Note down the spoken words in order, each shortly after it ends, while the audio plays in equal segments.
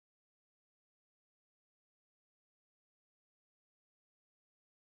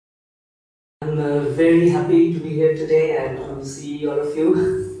I'm very happy to be here today and to see all of you.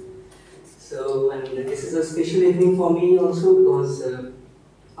 And this is a special evening for me also because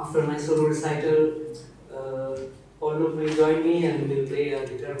after my solo recital, uh, Paul will join me and will play a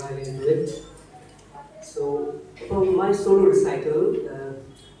guitar violin duet. So, for my solo recital,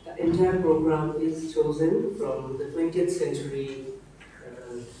 the entire program is chosen from the 20th century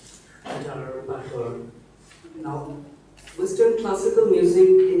guitar repertoire. Now, Western classical music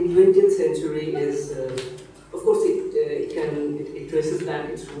in 20th century is, of course, it traces back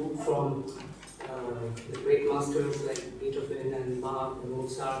its root from the great masters like Beethoven and Bach and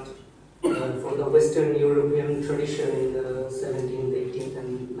Mozart, from the Western European tradition in the 17th, 18th,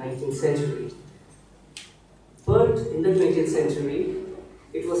 and 19th century. But in the 20th century,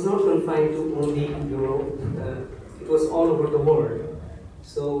 it was not confined to only Europe, it was all over the world.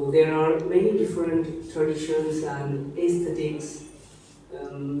 So there are many different traditions and aesthetics.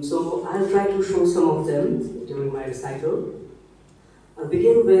 So I'll try to show some of them during my recital. I'll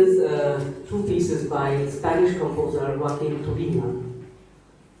begin with two pieces by Spanish composer Joaquin Turina.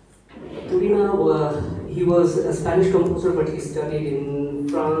 He was a Spanish composer, but he studied in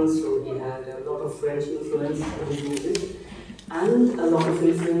France, so he had a lot of French influence in his music and a lot of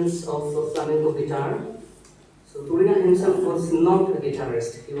influence of flamenco guitar. So Turina himself was not a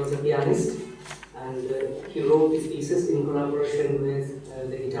guitarist, he was a pianist, and he wrote his pieces in collaboration with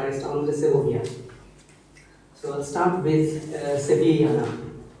the guitarist Andre Segovia. So I'll start with Sevillana.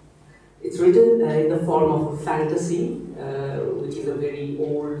 It's written in the form of a fantasy, which is a very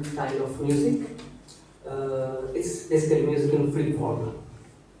old style of music. It's basically music in free form.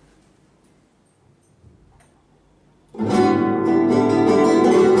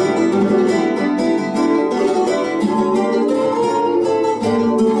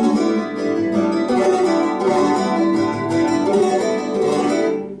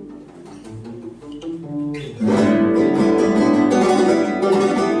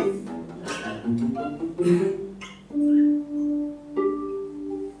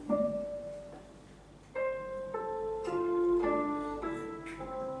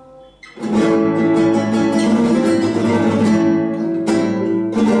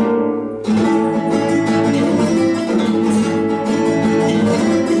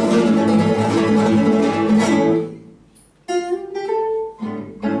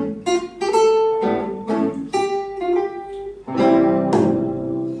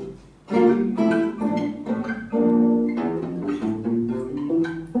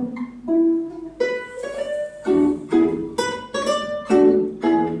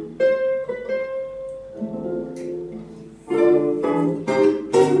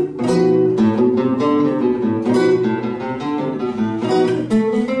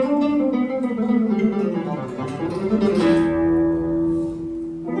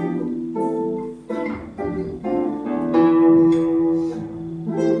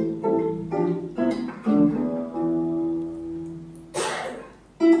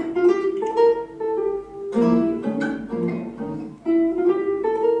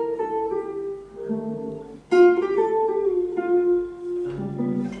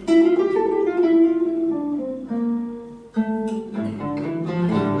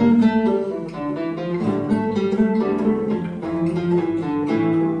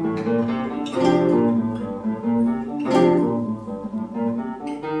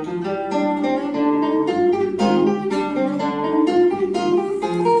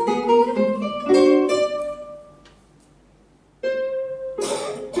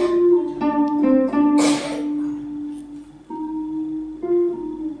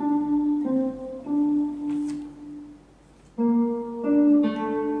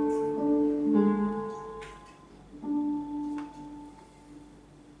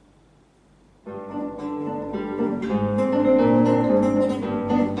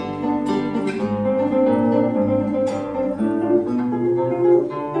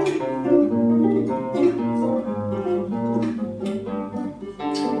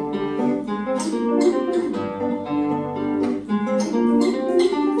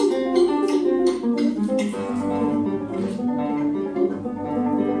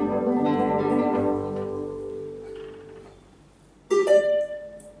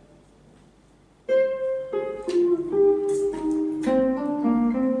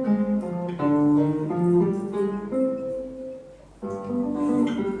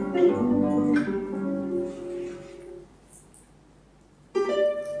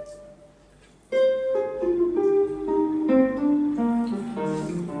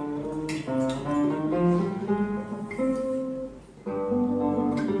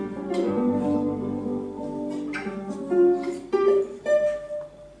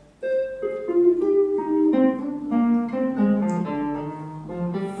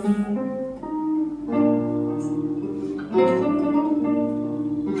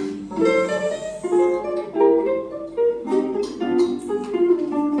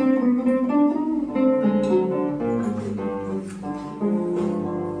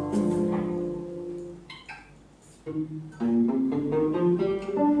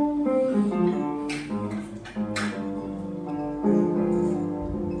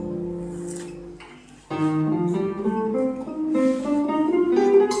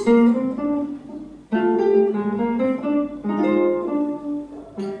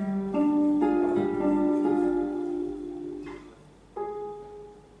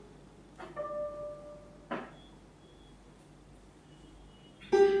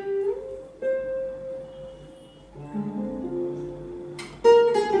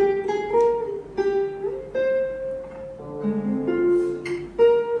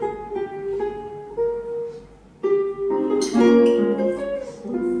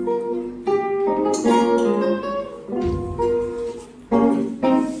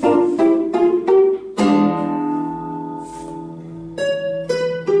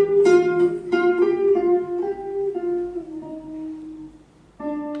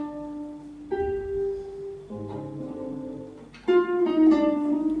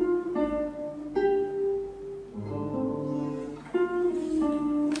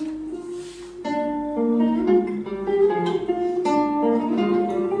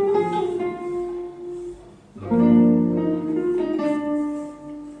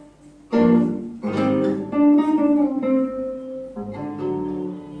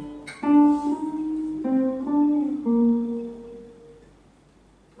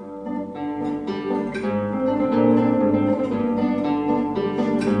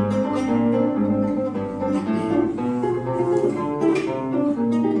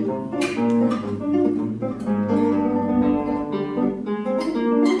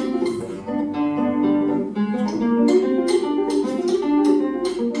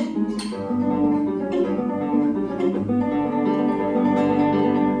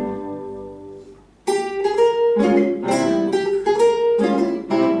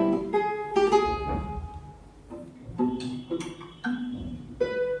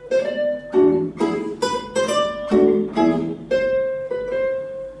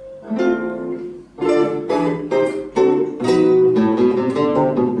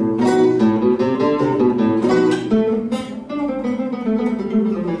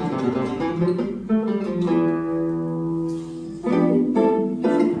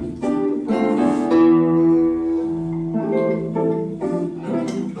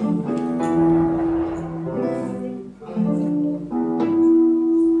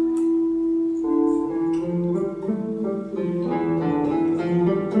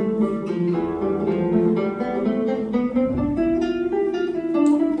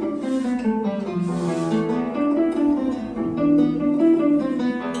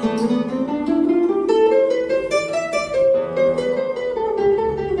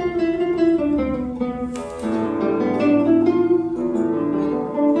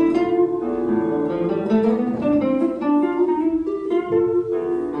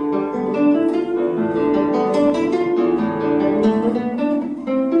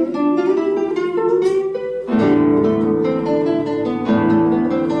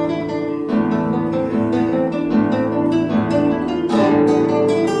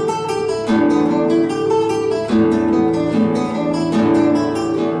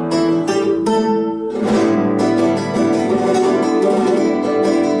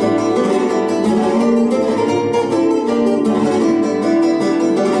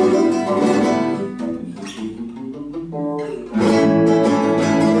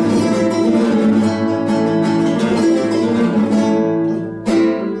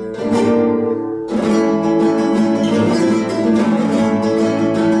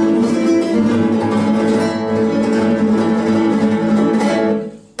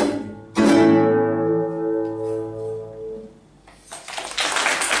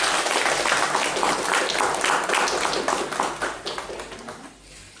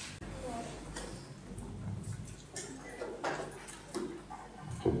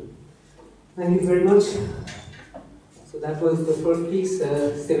 Thank you very much. So that was the first piece,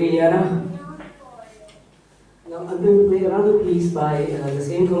 Sevillana. Now I'm going to play another piece by the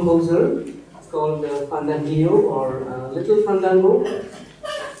same composer. It's called Fandanguillo or Little Fandango.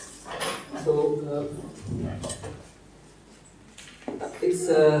 So it's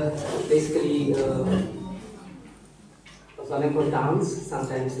basically a flamenco dance,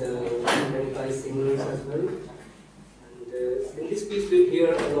 sometimes accompanied by singers as well. And in this piece we'll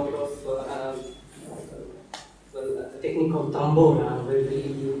hear a lot of a technique called tambora, where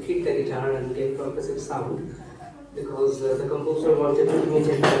you kick the guitar and get percussive sound, because the composer wanted to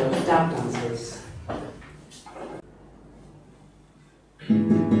imitate tap dancers.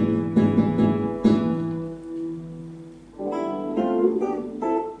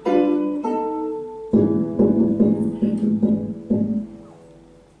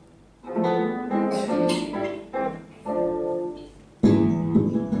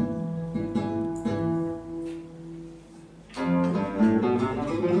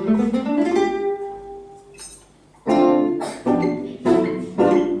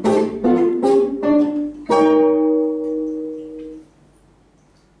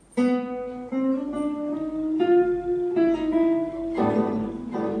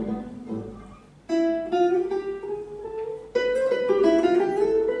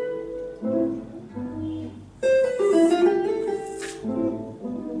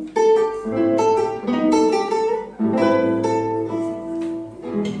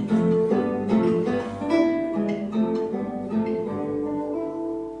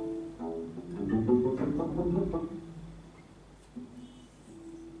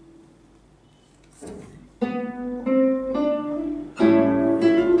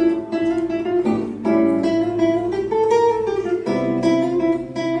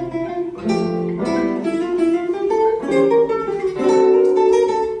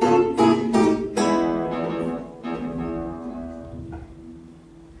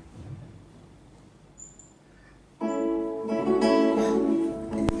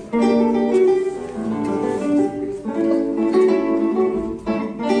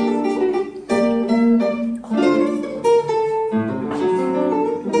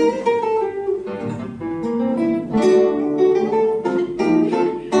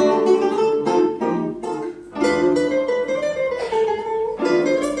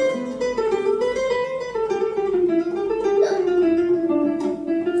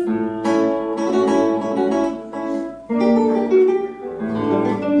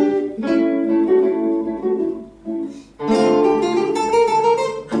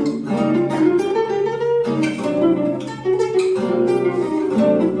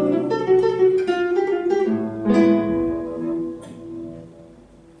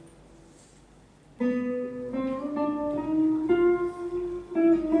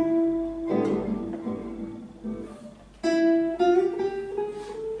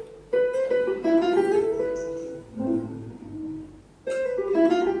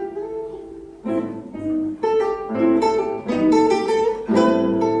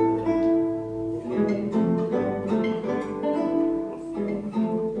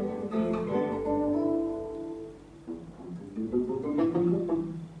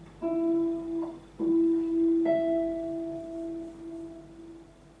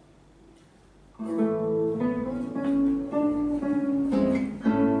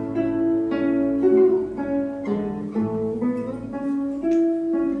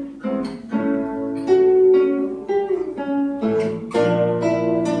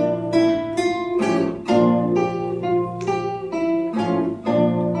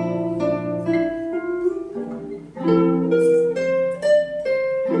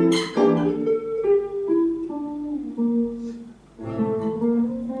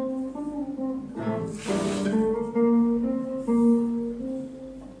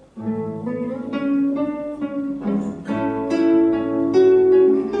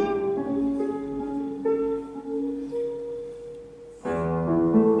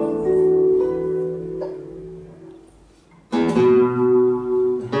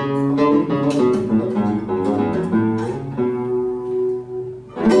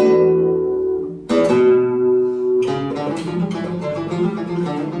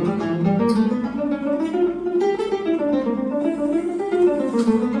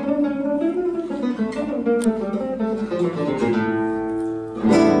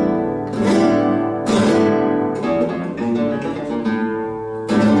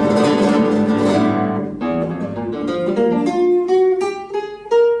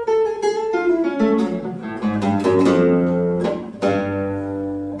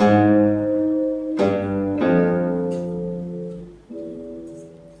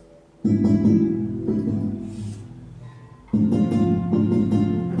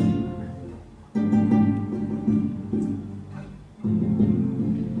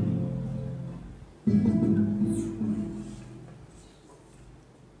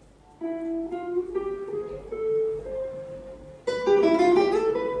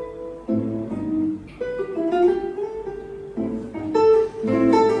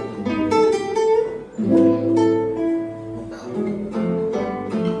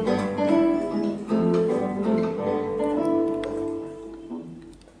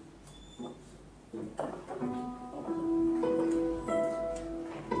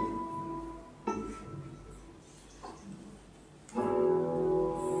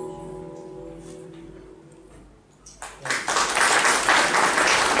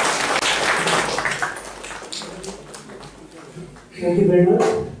 very much.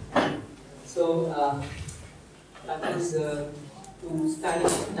 So that was two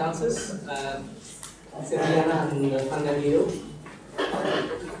Spanish dancers, Sevillana and Fandanero.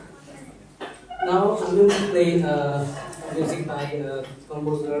 Now I'm going to play music by a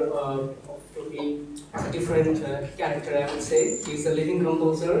composer of totally different character, I would say. He's a living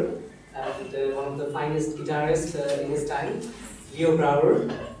composer and one of the finest guitarists in his time, Leo Brauer.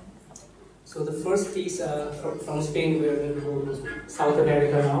 So the first piece from Spain, we're going to go to South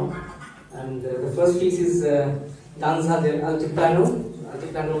America now. And the first piece is Danza del Altiplano.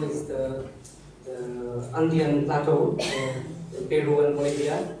 Altiplano is the Andean plateau in Peru and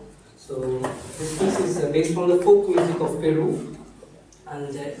Bolivia. So this piece is based on the folk music of Peru.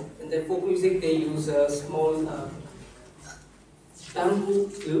 And in the folk music, they use a small bamboo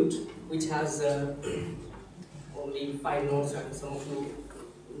flute, which has only 5 notes, and some of you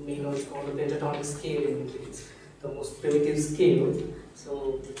may know it's called the pentatonic scale, in which it's the most primitive scale.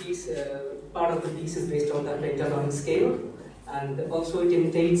 So the piece, part of the piece is based on that pentatonic scale, and also it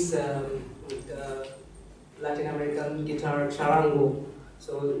imitates the Latin American guitar charango.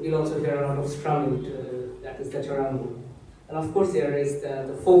 So you'll also hear a lot of strumming, that is the charango. And of course there is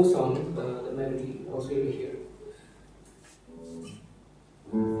the folk song, the melody also you'll hear.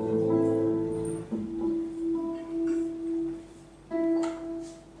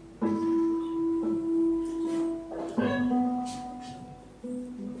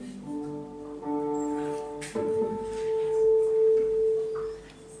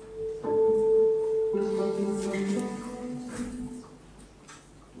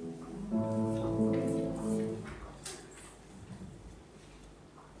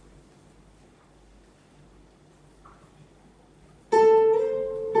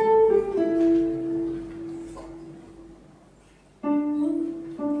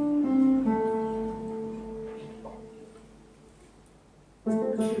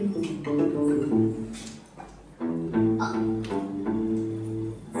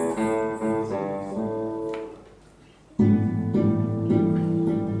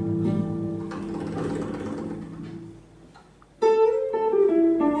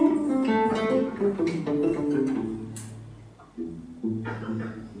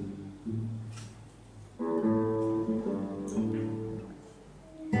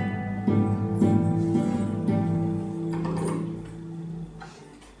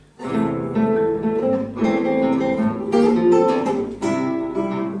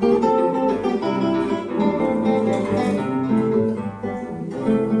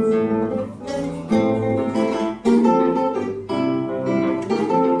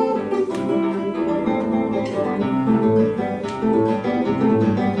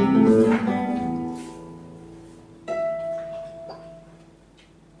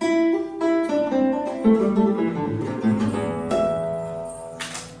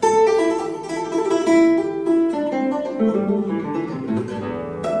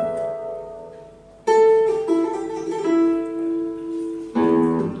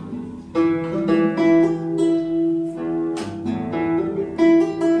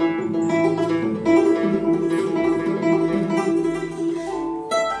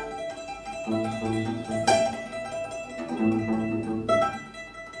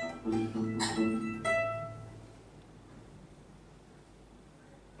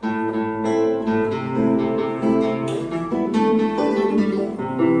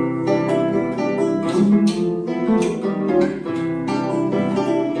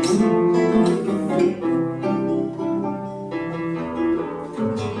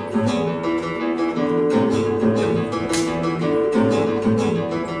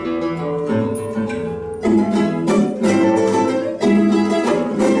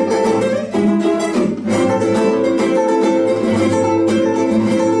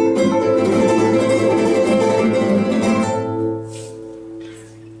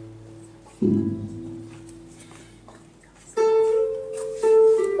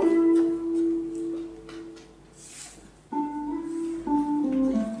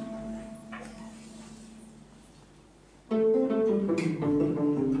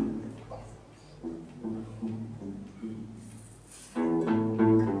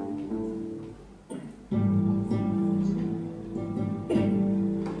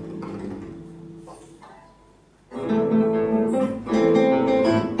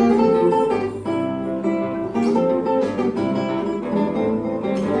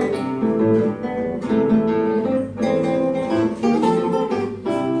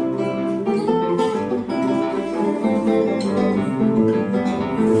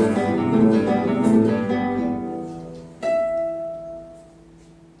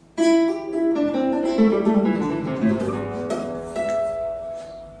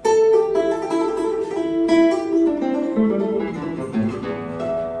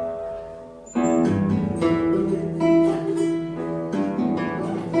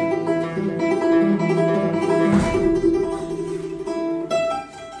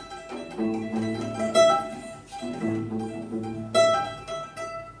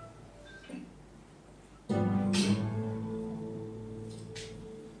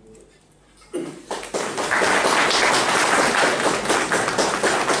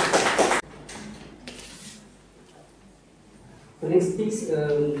 The next piece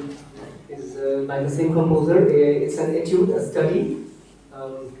is by the same composer. It's an etude, a study.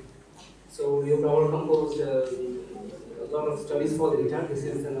 So Leo Brouwer composed a lot of studies for the guitar. This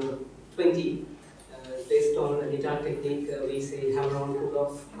is the number 20, based on a guitar technique we say hammer-on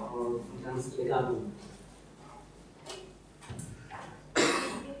pull-off or sometimes legato.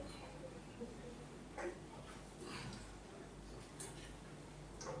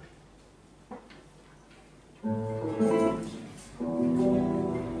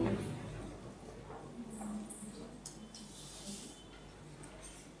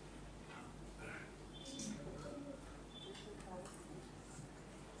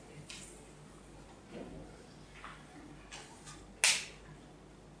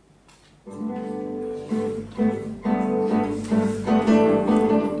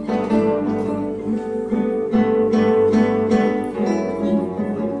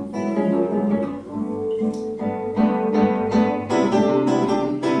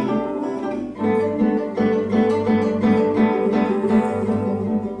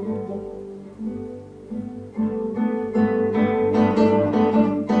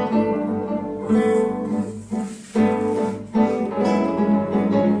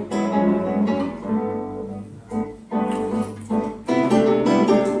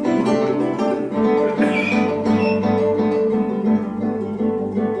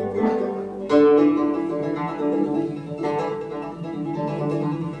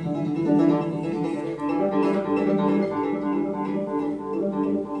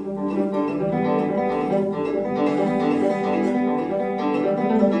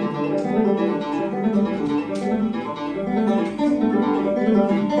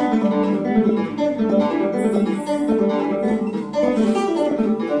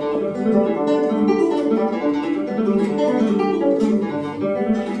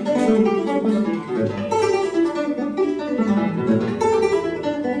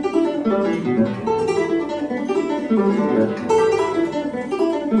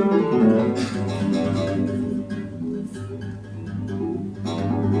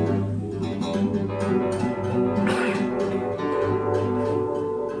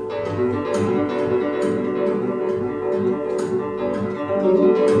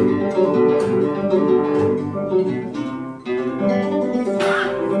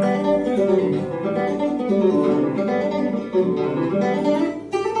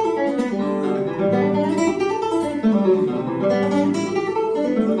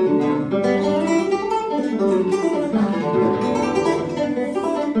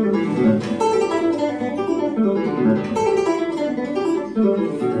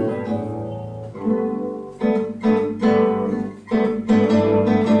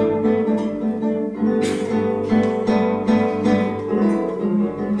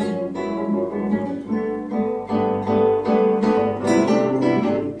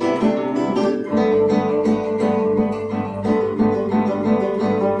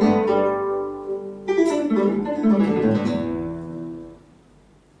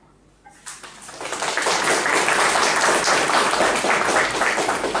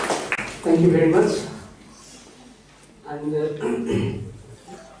 Thank you very much. And the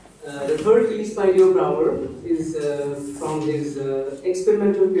third piece by Leo Brouwer is from his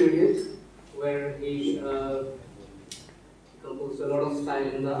experimental period, where he composed a lot of style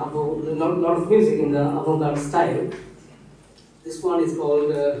in the lot of music in the avant-garde style. This one is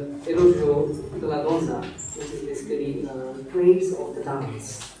called Elogio de la Danza, which is basically praise of the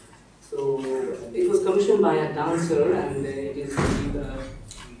dance. So it was commissioned by a dancer, and it is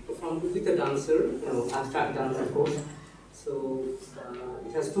performed with a dancer, abstract dance, of course. So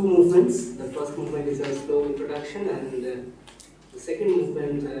it has two movements. The first movement is a slow introduction, and the second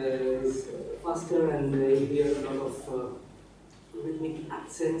movement is faster, and you hear a lot of rhythmic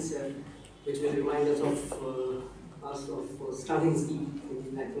accents, which will remind us of Stravinsky.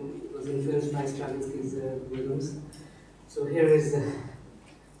 I think it was influenced by Stravinsky's rhythms. So here is the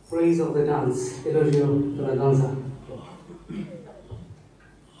praise of the dance, Elogio de la Danza.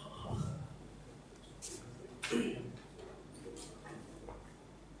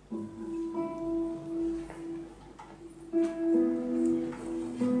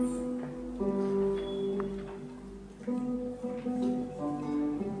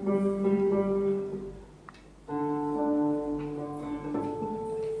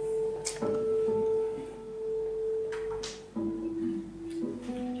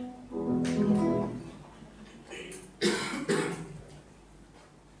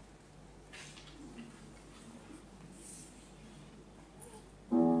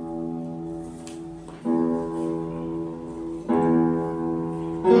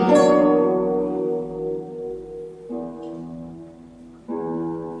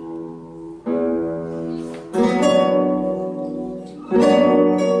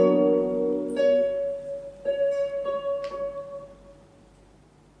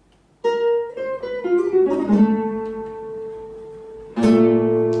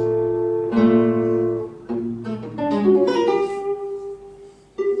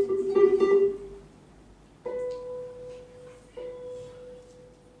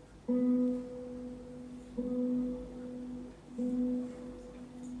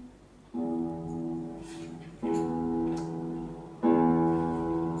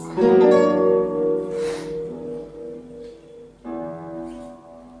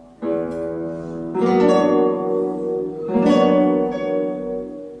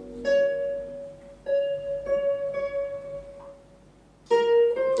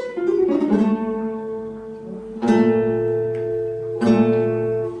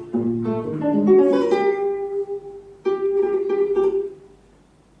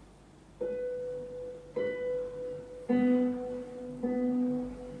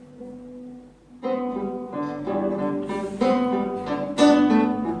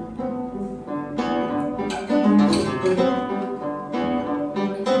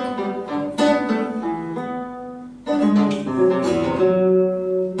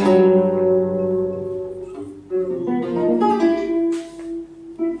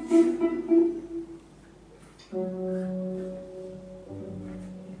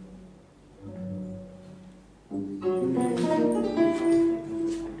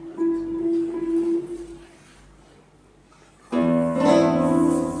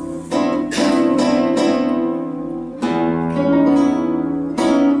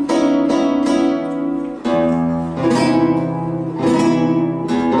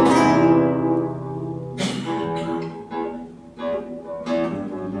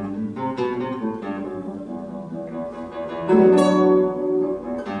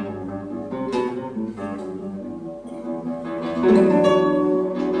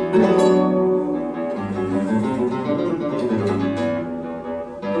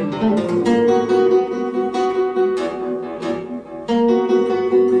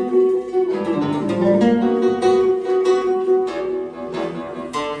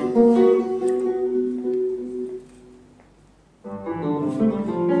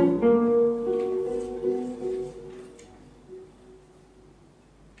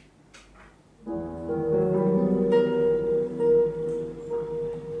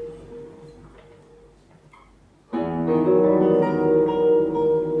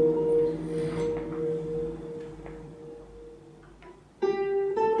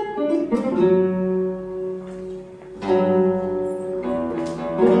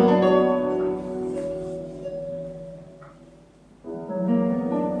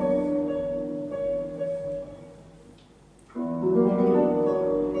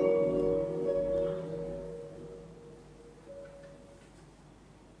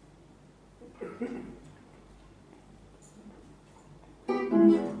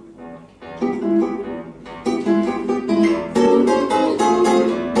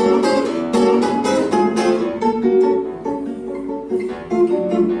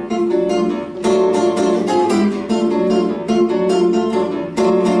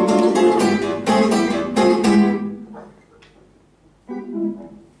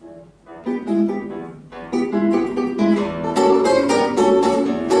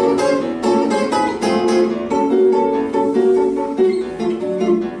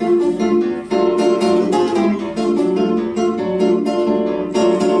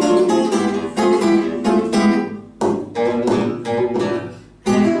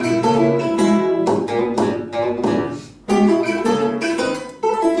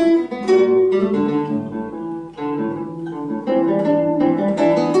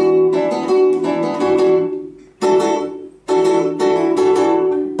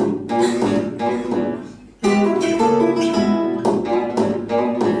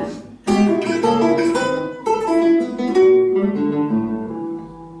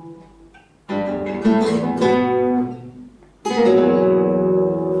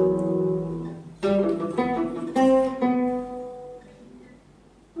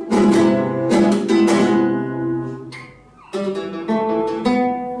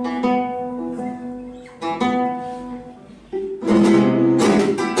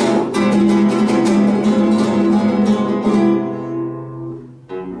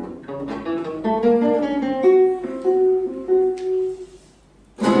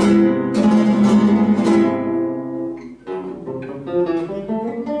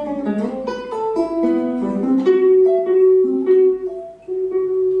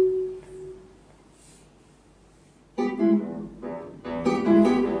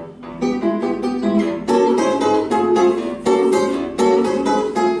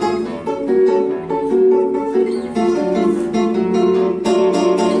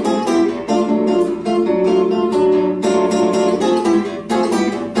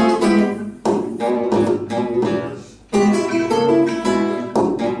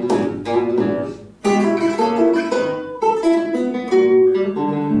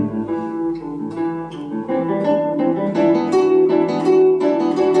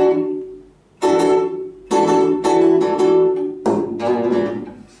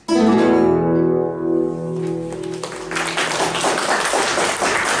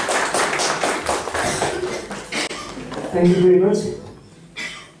 Thank you very much.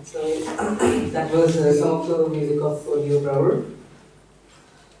 So that was some of the music of Leo Brouwer.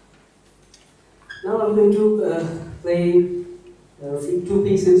 Now I'm going to play two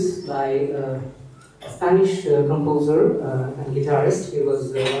pieces by a Spanish composer and guitarist. He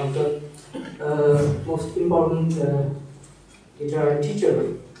was one of the most important guitar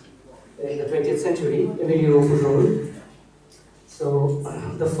teacher in the 20th century, Emilio Pujol. So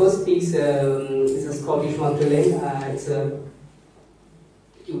the first piece is a Scottish madrilen. It's a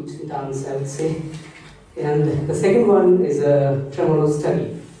cute dance, I would say. And the second one is a tremolo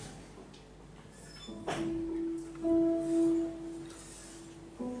study.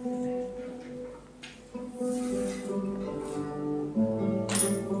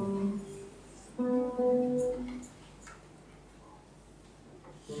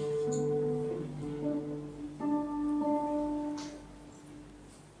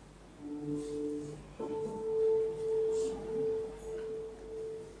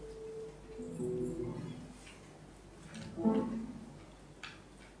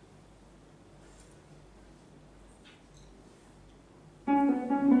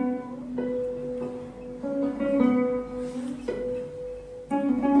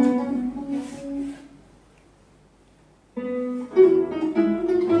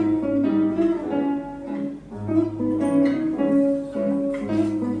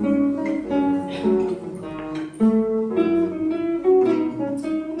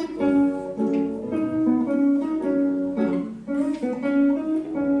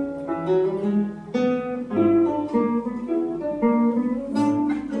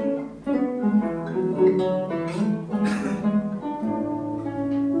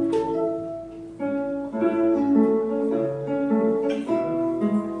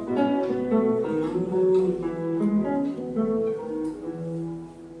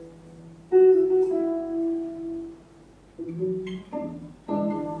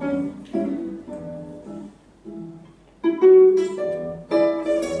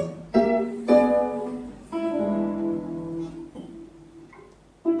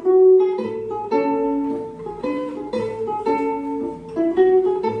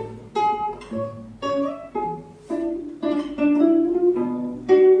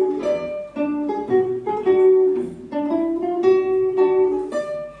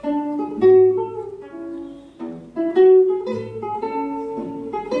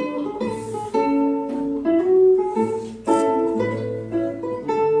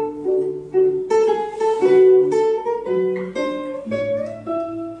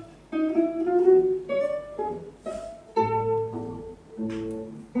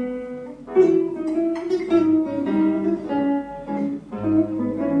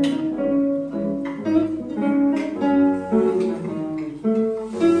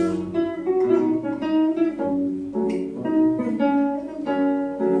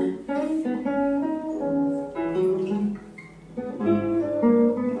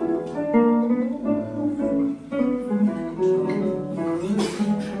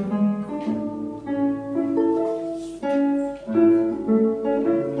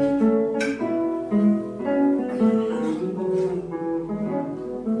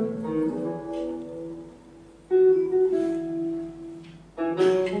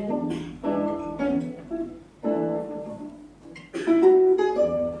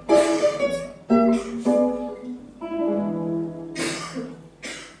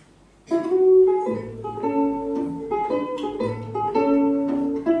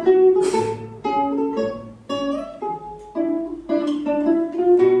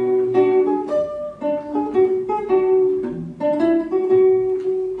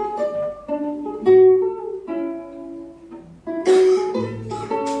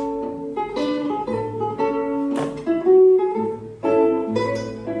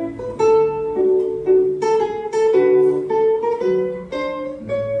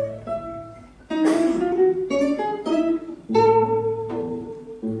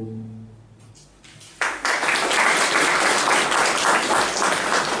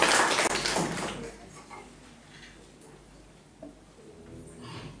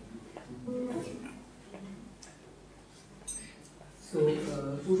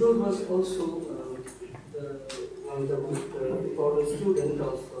 Pujol was also one of the most important student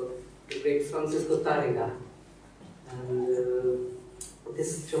of the great Francisco Tárrega. And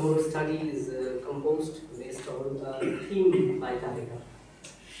this tomorrow study is composed based on a theme by Tárrega.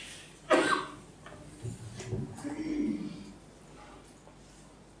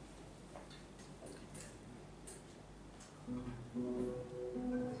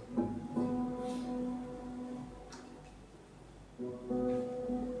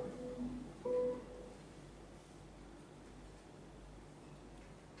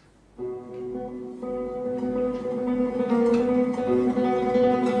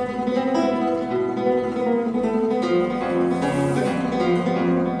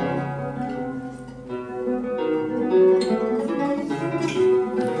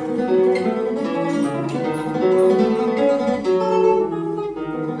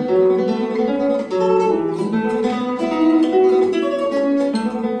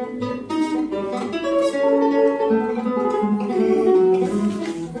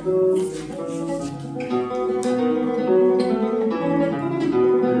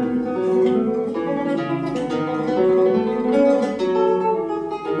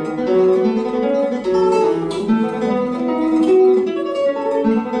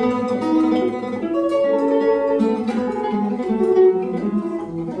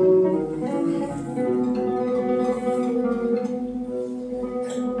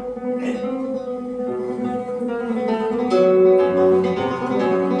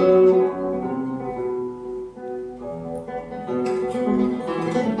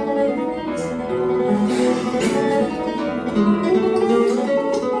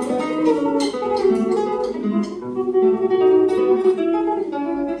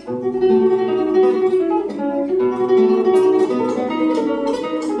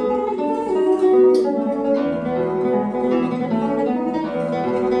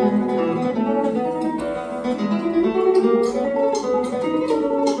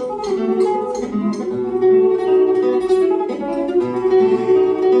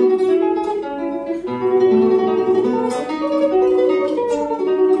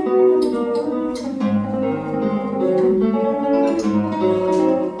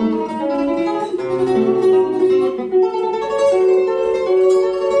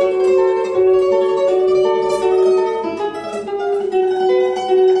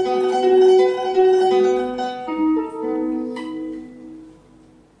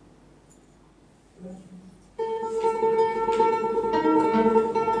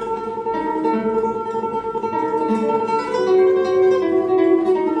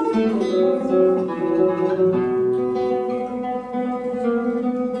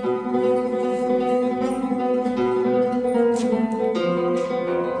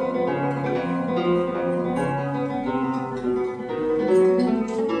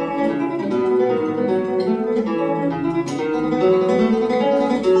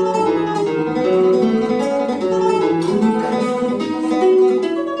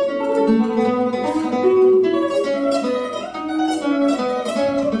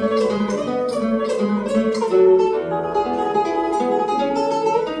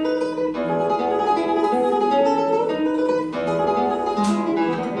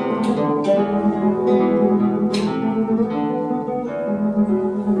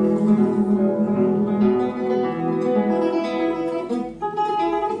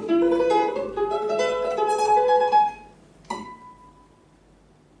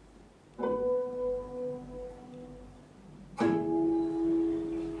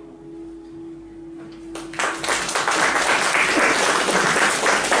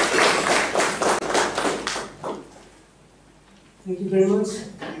 Thank you very much.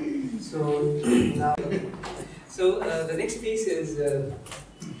 So now, the next piece is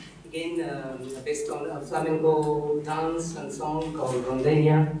again based on a flamenco dance and song called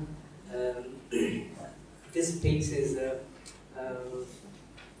Rondeña. This piece is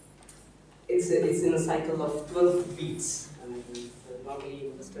it's in a cycle of 12 beats. And normally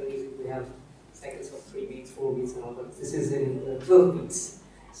in Western music we have cycles of 3 beats, 4 beats, and all, but this is in 12 beats.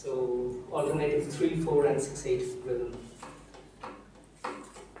 So alternative 3, 4, and 6/8 rhythm.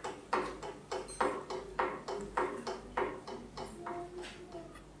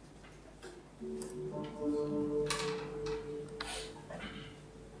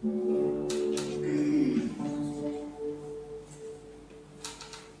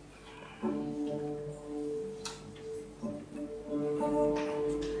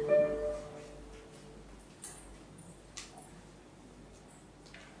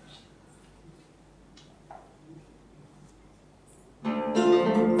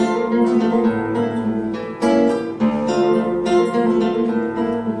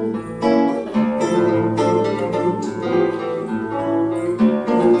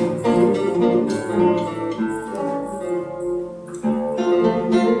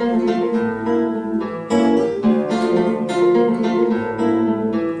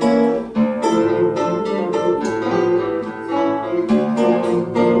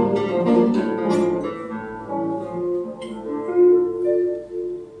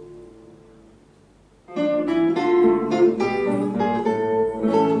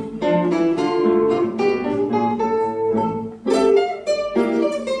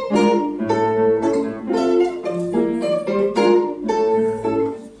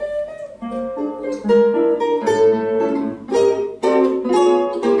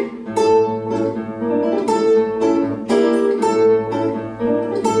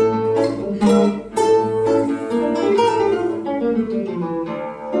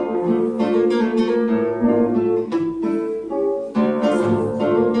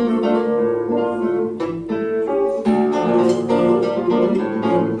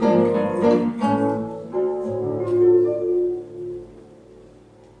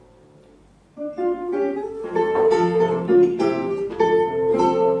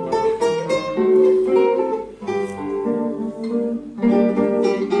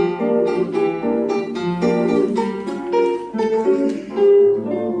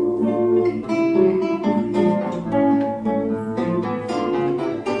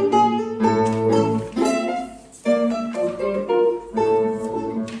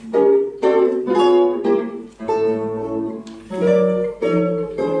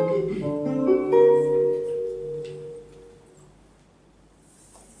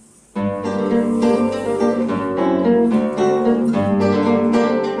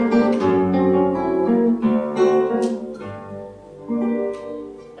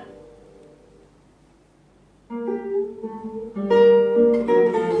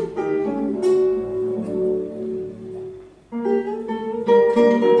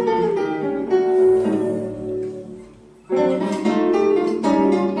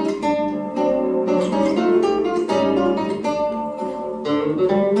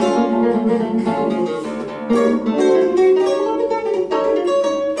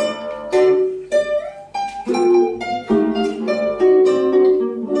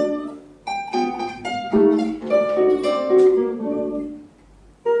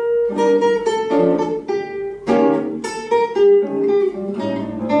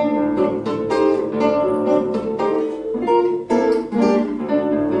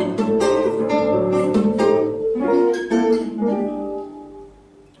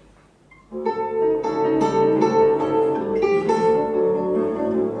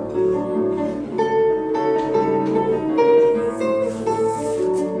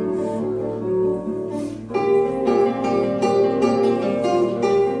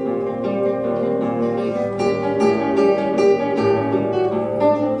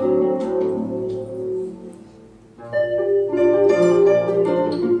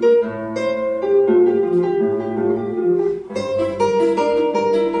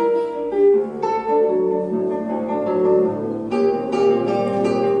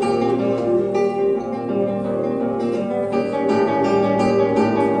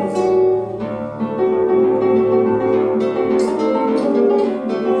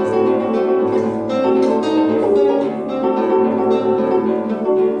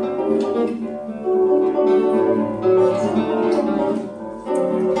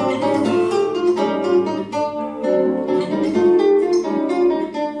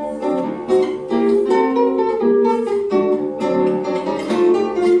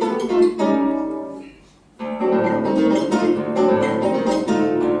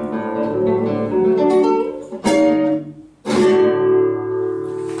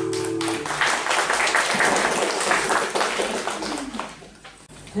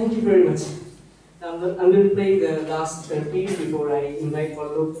 Thank you very much. I'm going to play the last piece before I invite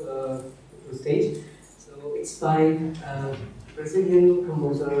Paulo to the stage. So it's by Brazilian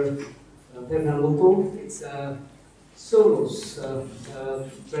composer Pernambuco. It's solos,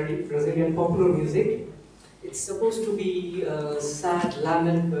 very Brazilian popular music. It's supposed to be sad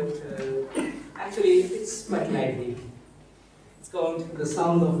lament, but actually it's quite lively. It's called The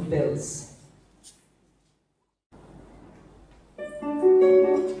Sound of Bells.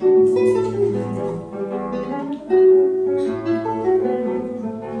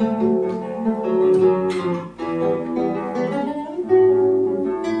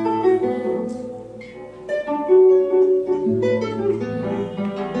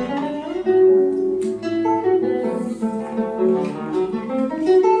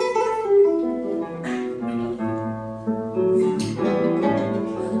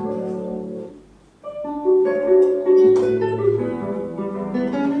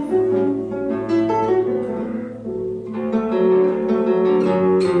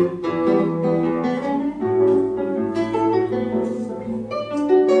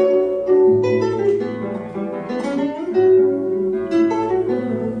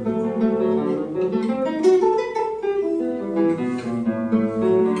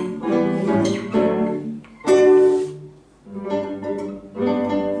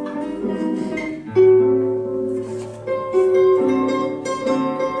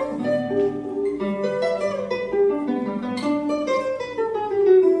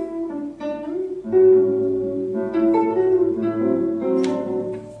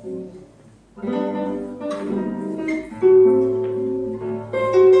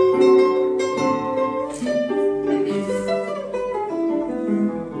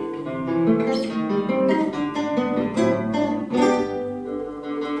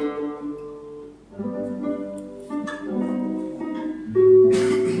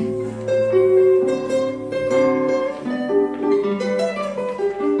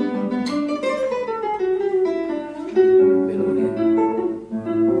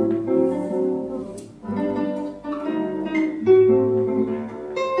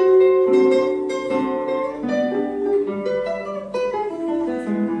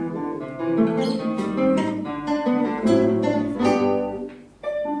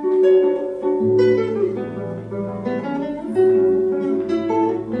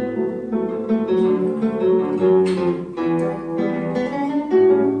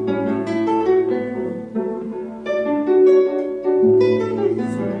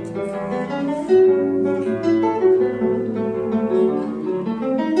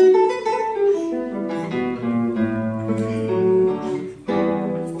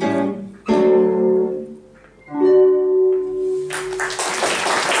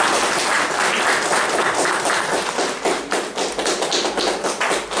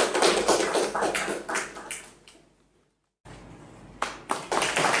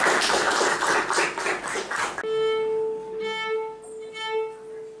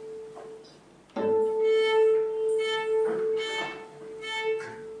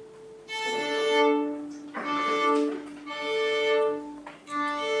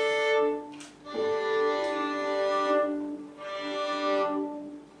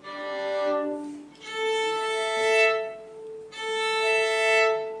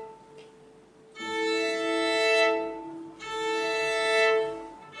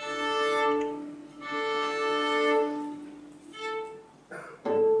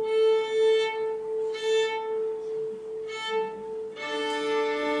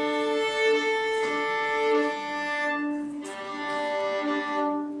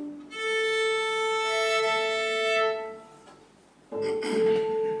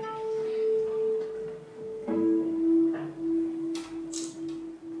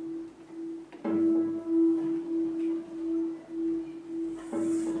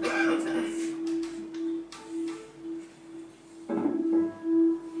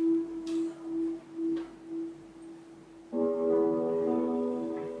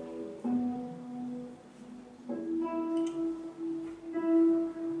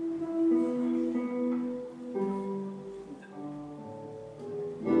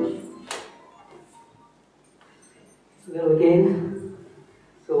 Hello again.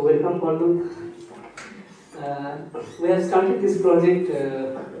 So welcome, Pandu. We have started this project.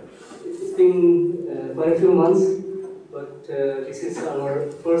 It's been quite a few months, but this is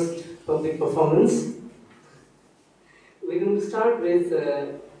our first public performance. We're going to start with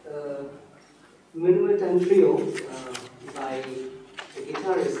Minuet and Trio by the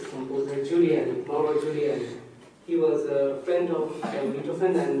guitarist composer Mauro Giuliani. He was a friend of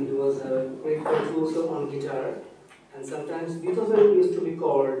Beethoven, and he was a great virtuoso on guitar. And sometimes Beethoven used to be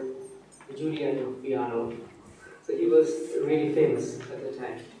called the Giuliani of piano. So he was really famous at the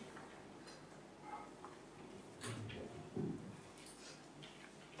time.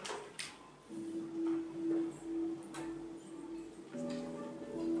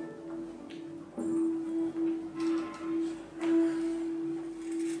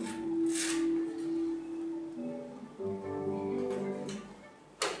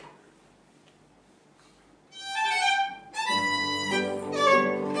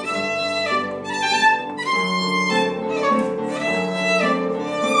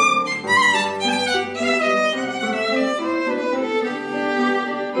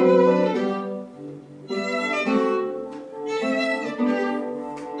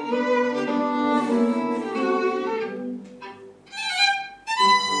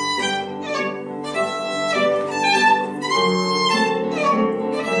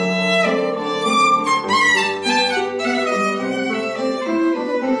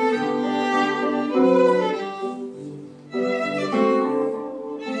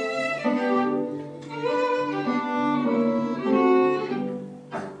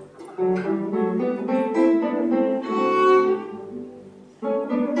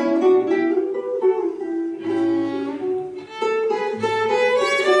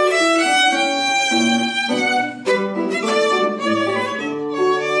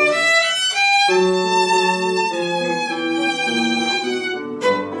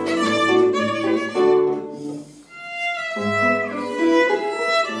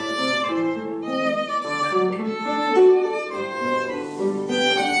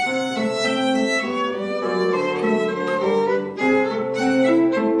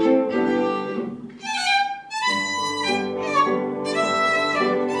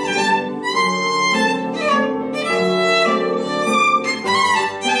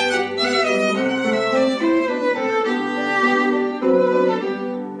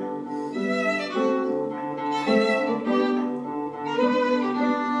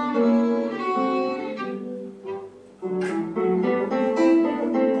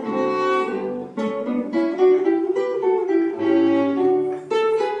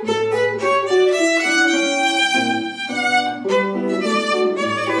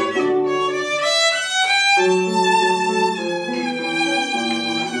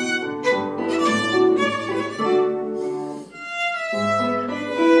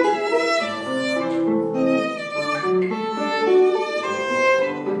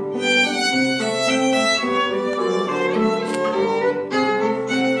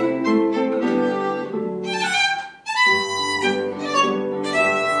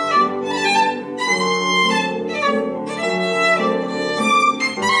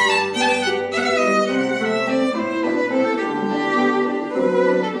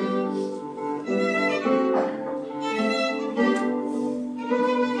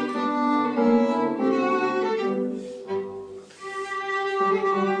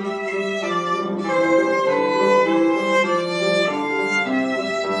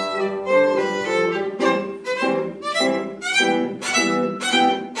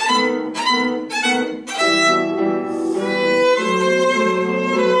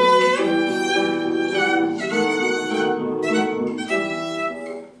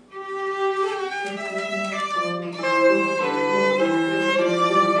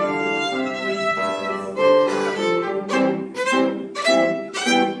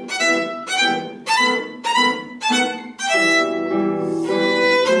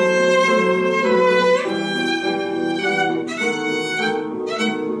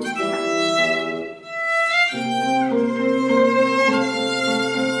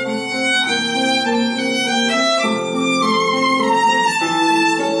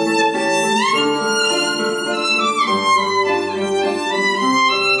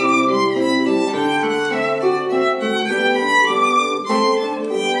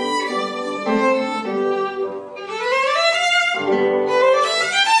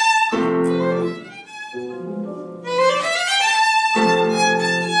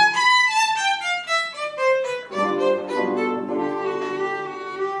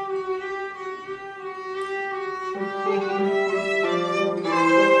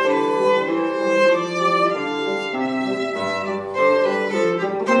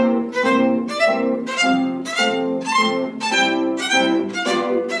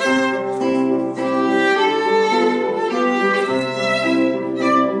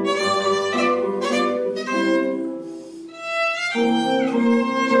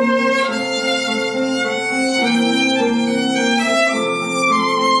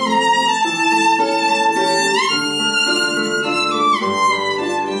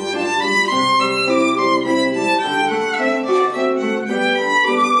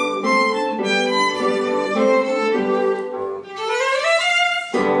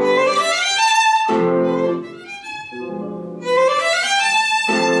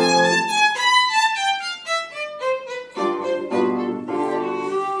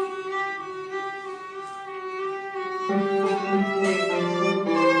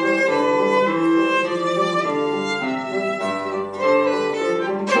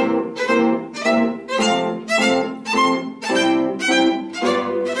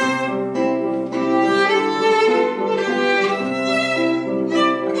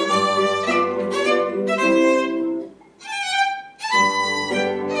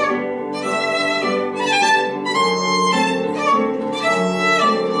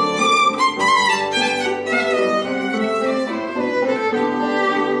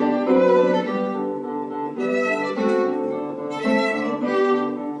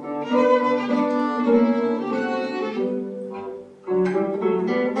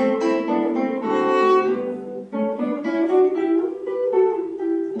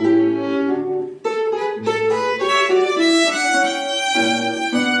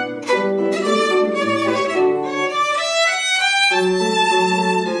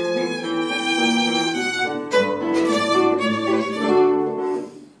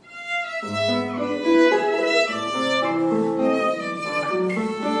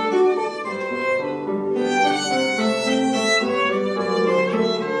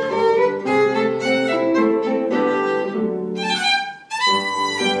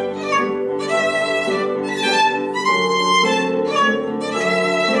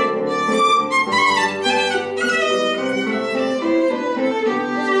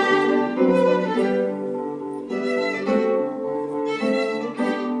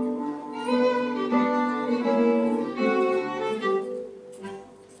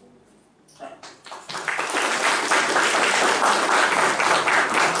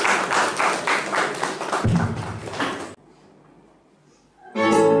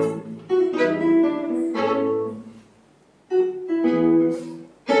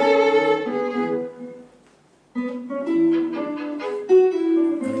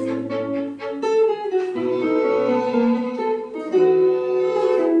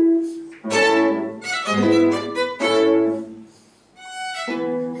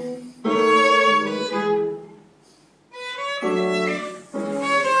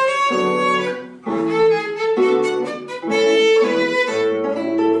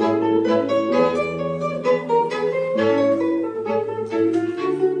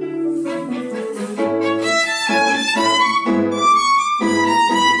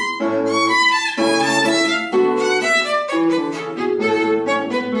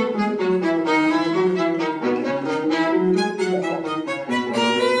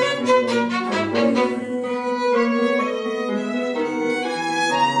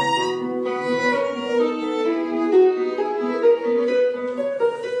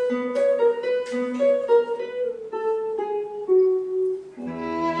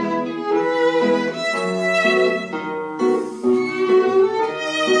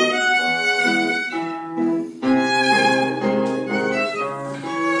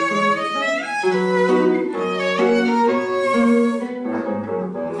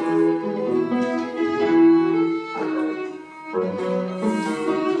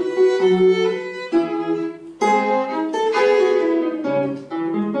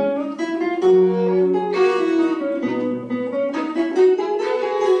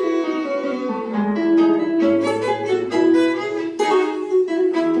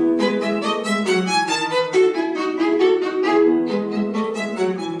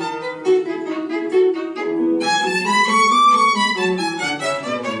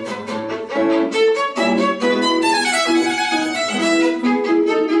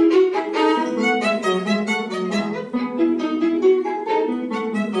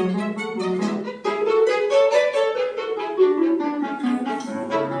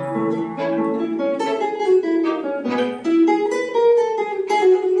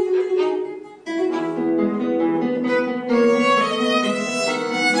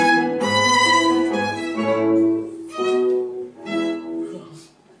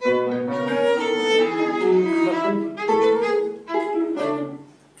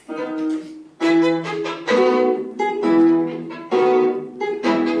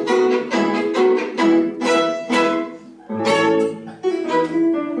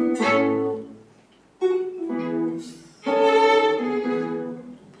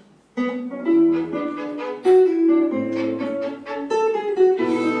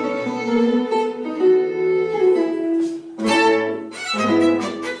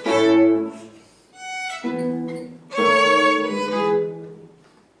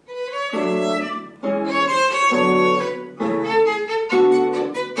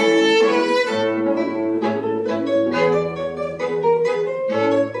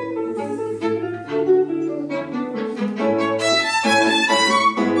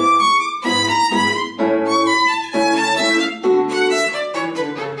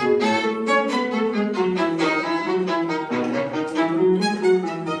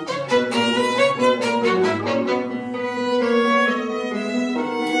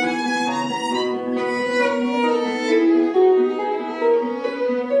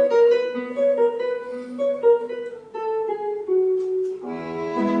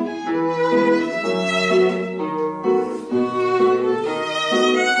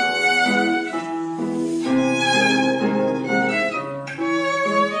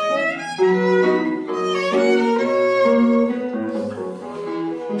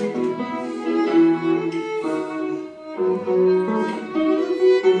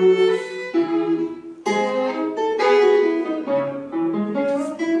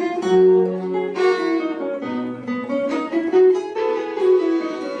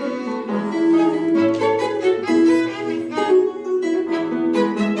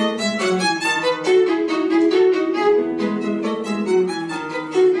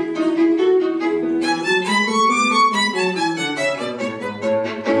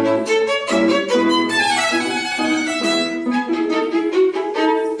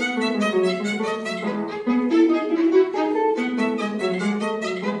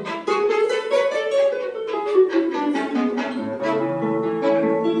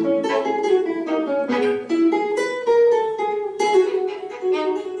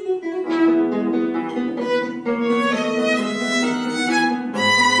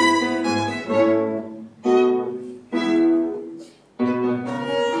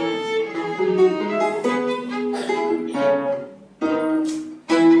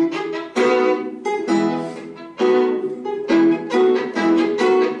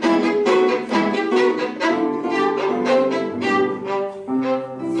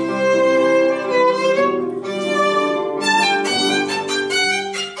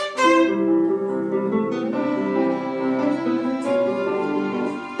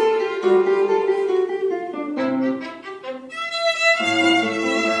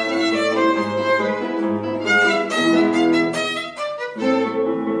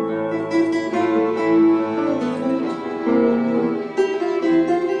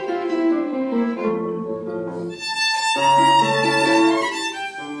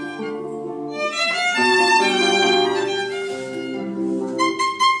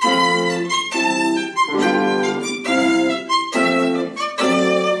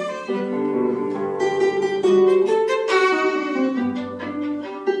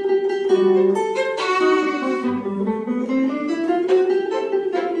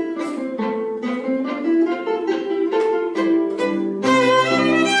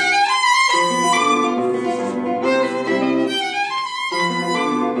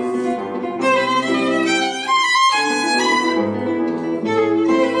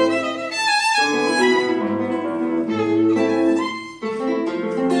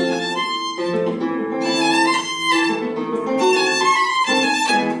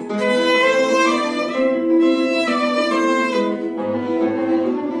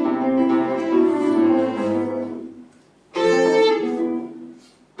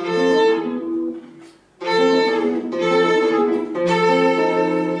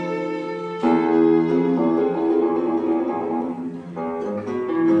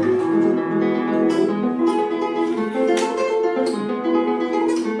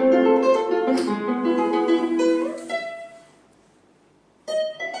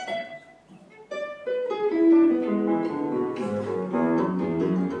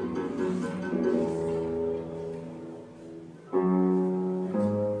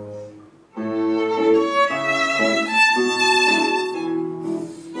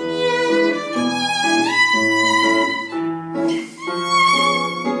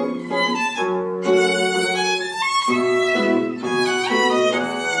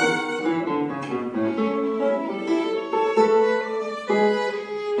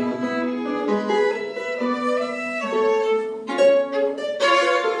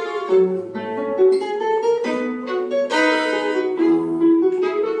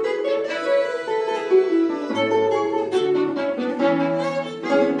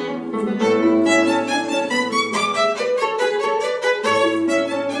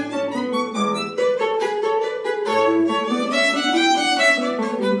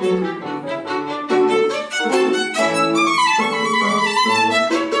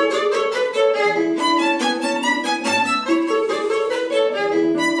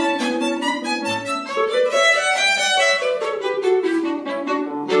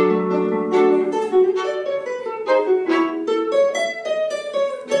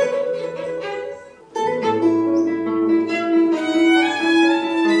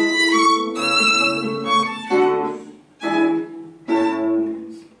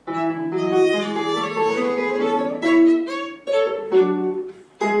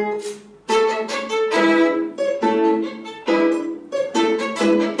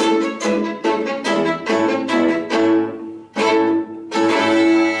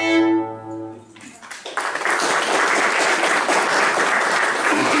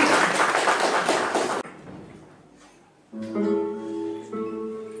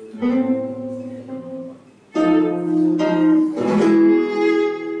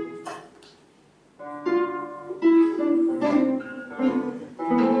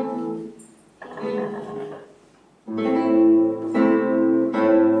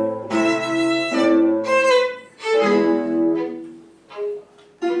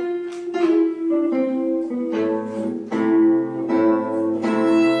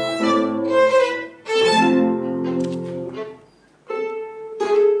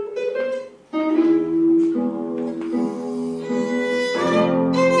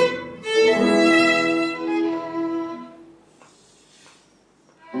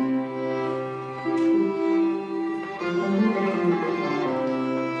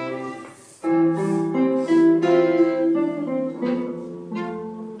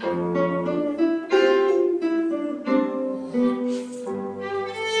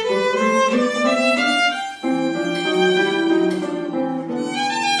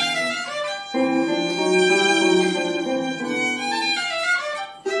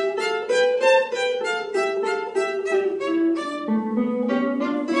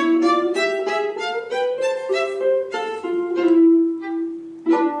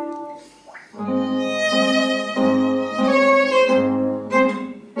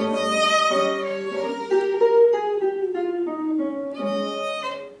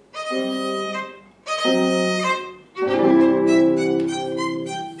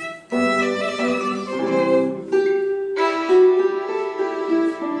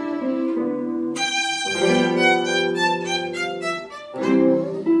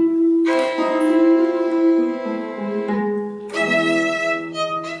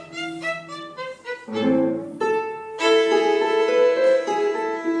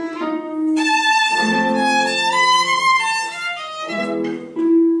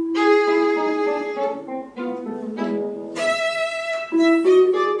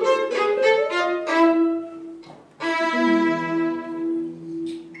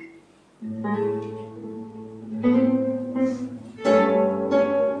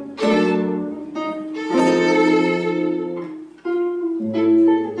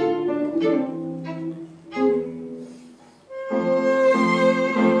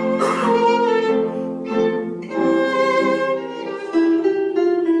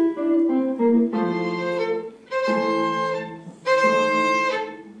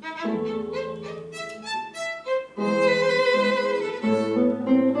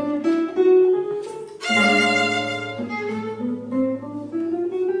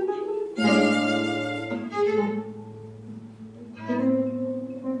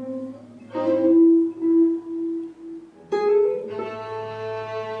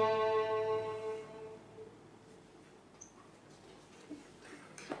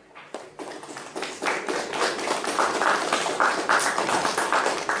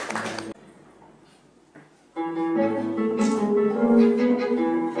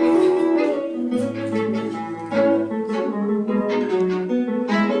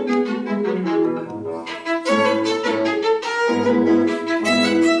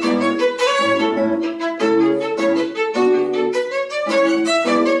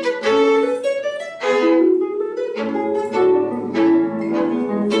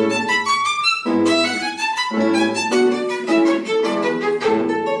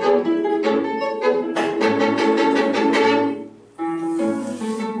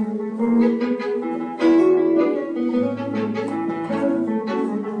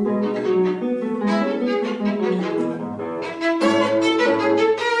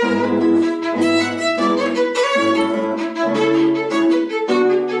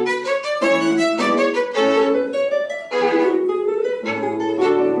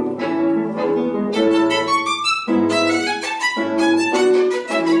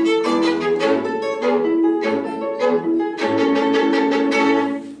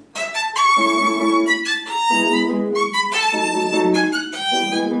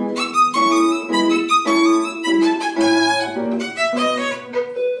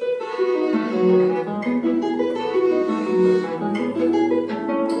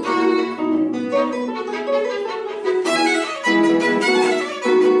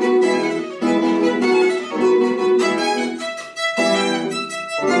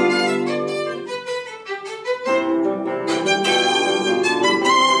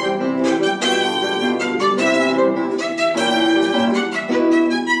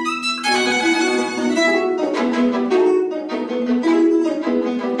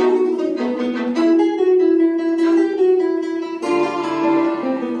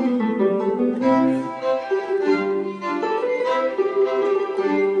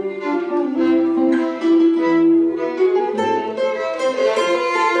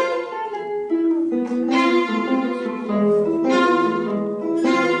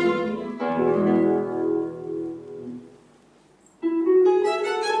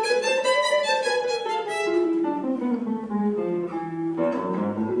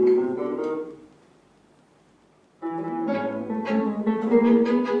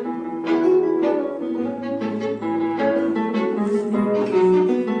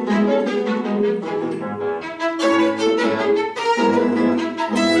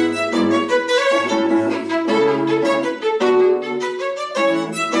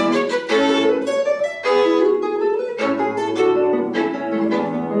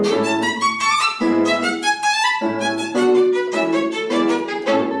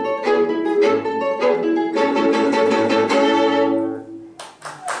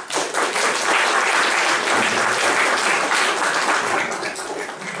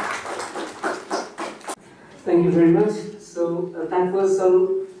 Thank you very much. So that was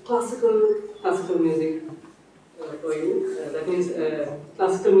some classical music for you. That means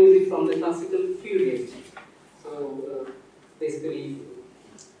classical music from the classical period. So basically,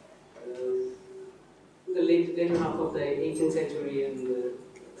 the later half of the 18th century and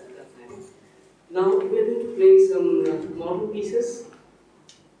at that time. Now we are going to play some modern pieces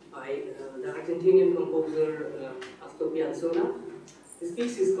by the Argentinian composer Astor Piazzolla. This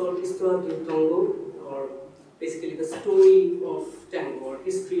piece is called Histoire du Tango, or basically the story of tango, or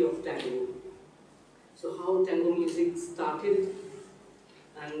history of tango. So how tango music started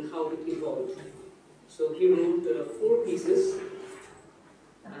and how it evolved. So he wrote 4 pieces,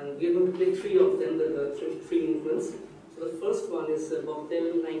 and we're going to play 3 of them, the 3 movements. So the first one is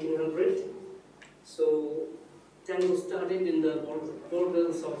Bordel 1900. So tango started in the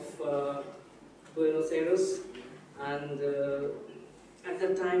borders of Buenos Aires, and at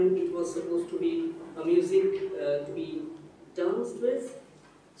that time it was supposed to be a music to be danced with.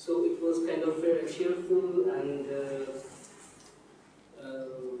 So it was kind of very cheerful and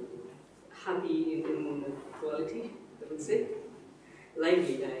happy in quality, I would say.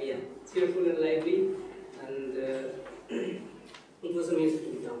 Lively, yeah, cheerful and lively, and it was a music to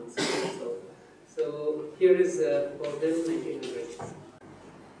be danced. So here is Bordel 1900.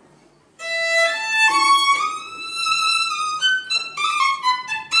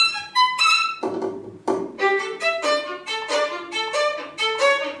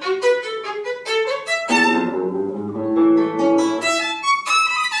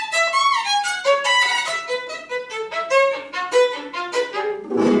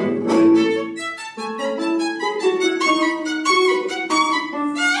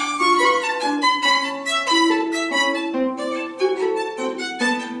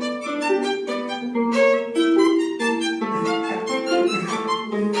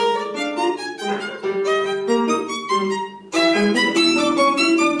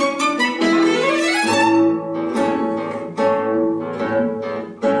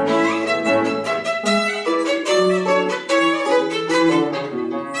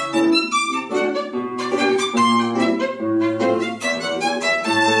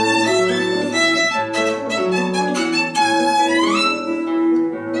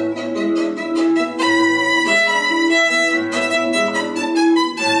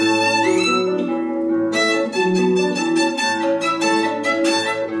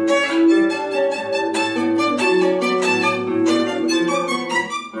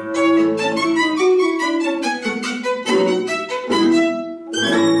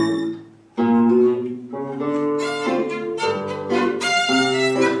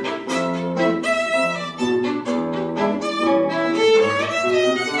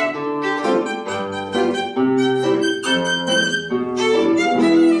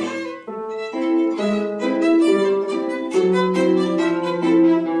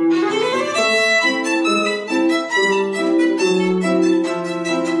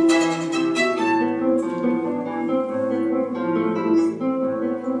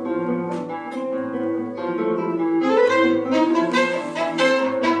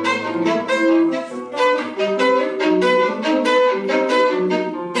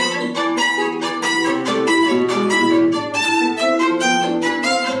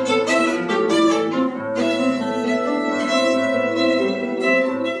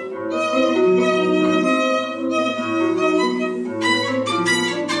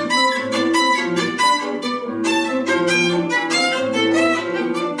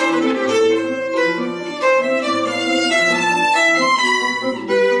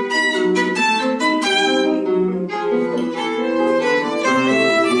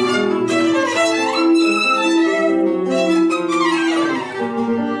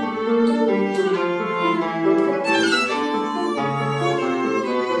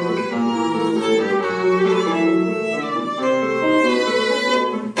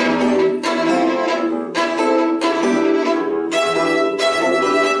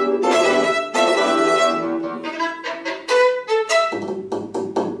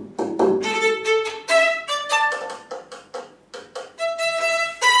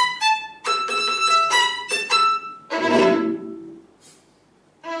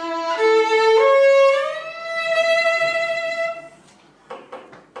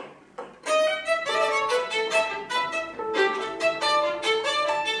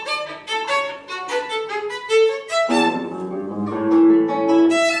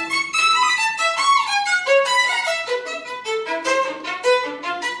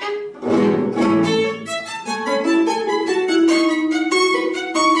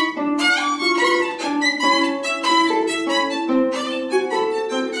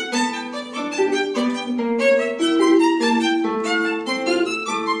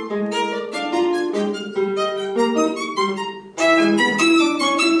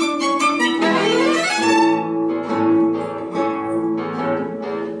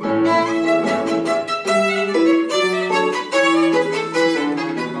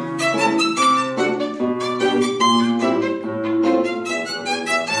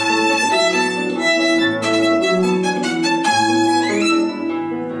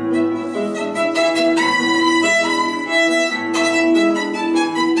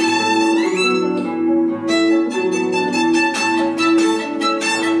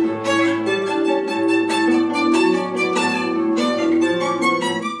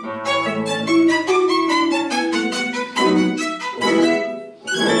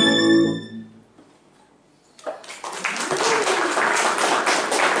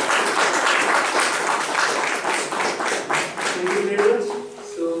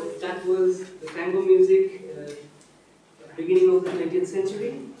 tango music, beginning of the 20th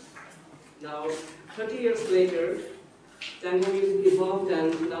century. Now, 30 years later, tango music evolved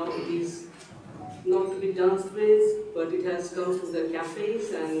and now it is not to be danced with, but it has come to the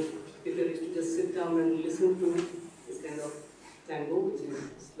cafes and people used to just sit down and listen to this kind of tango, which is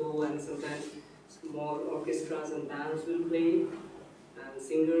slow, and sometimes small orchestras and bands will play and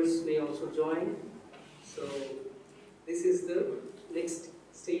singers may also join. So this is the next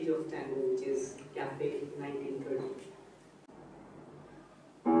stage of tango, which is Cafe 1930.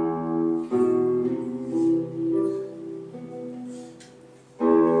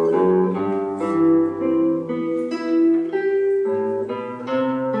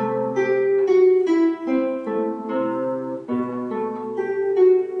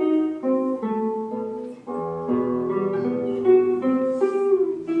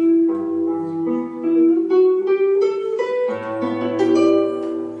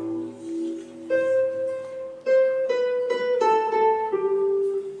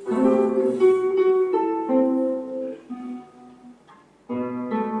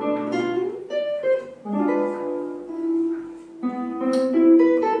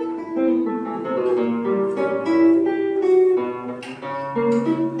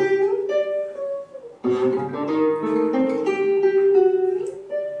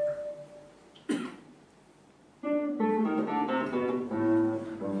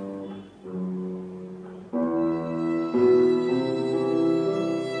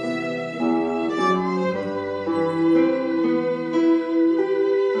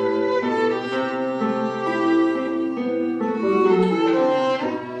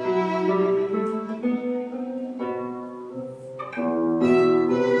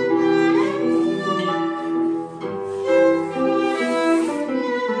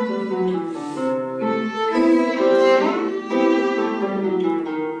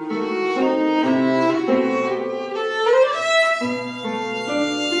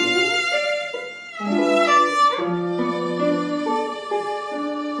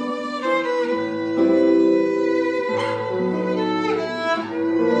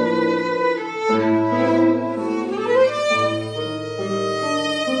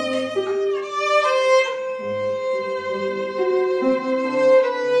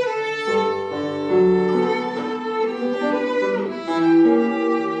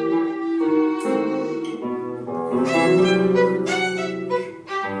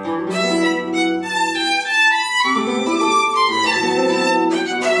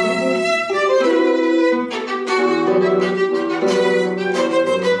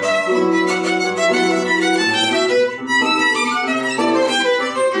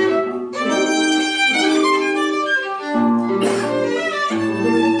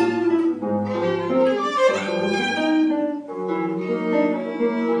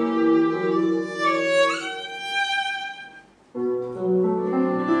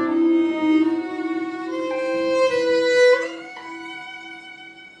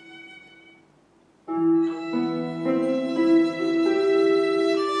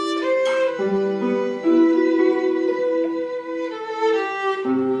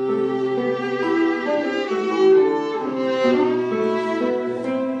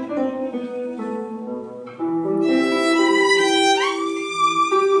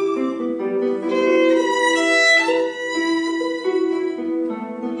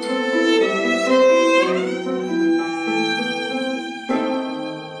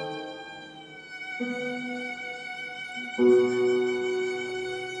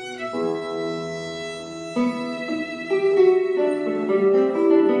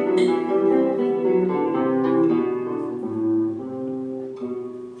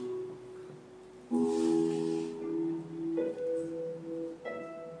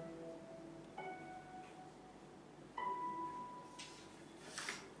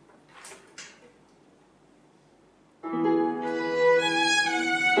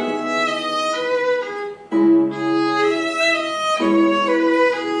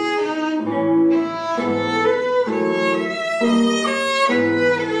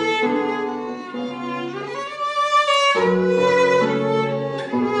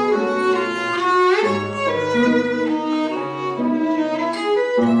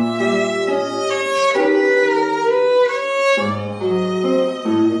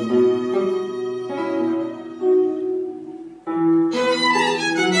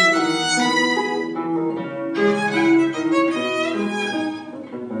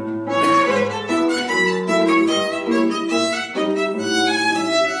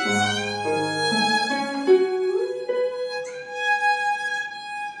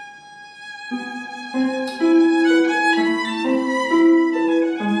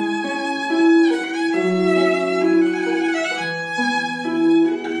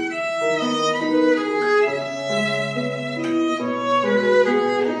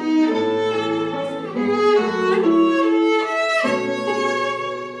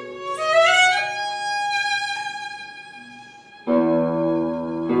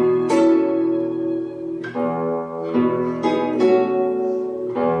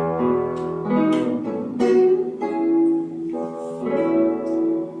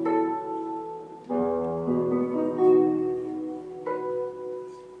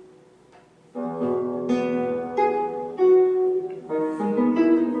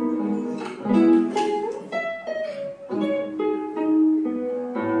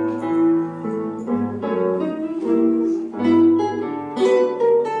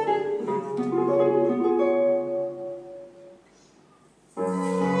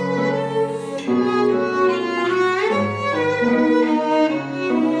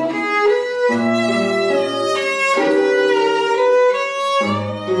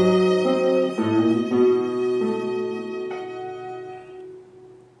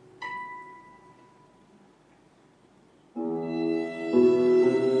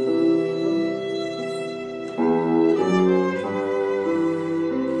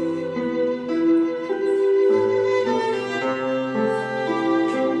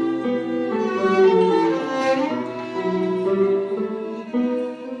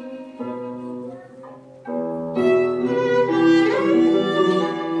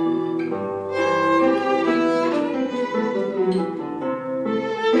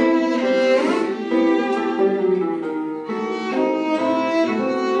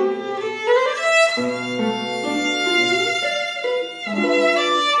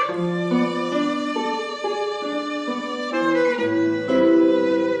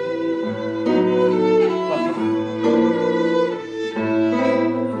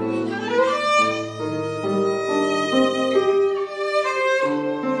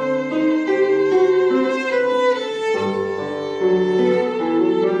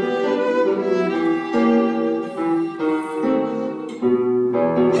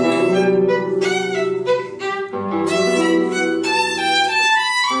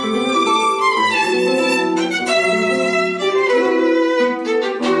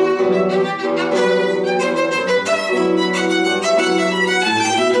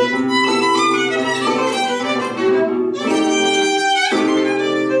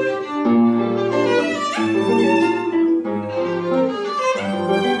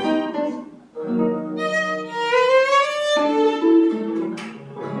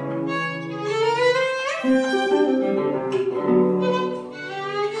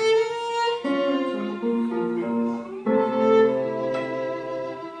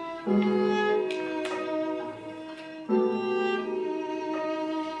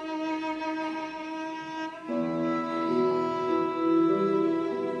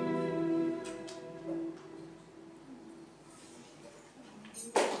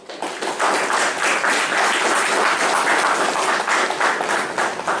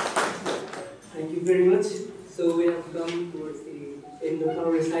 Thank you very much. So we have come towards the end of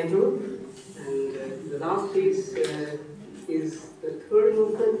our recital, and the last piece is the third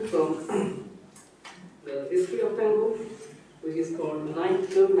movement from the history of tango, which is called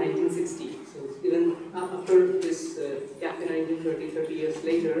Nightclub 1960. So even after this gap in 1930, 30 years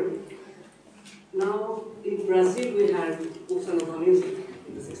later, now in Brazil we had bossa nova music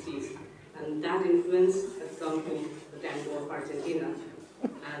in the 60s, and that influence has come to the tango of Argentina.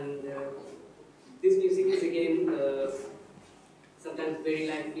 And this music is again sometimes very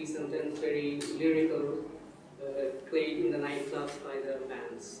lively, sometimes very lyrical, played in the nightclubs by the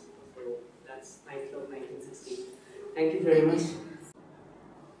bands. So that's Nightclub 1960. Thank you very much.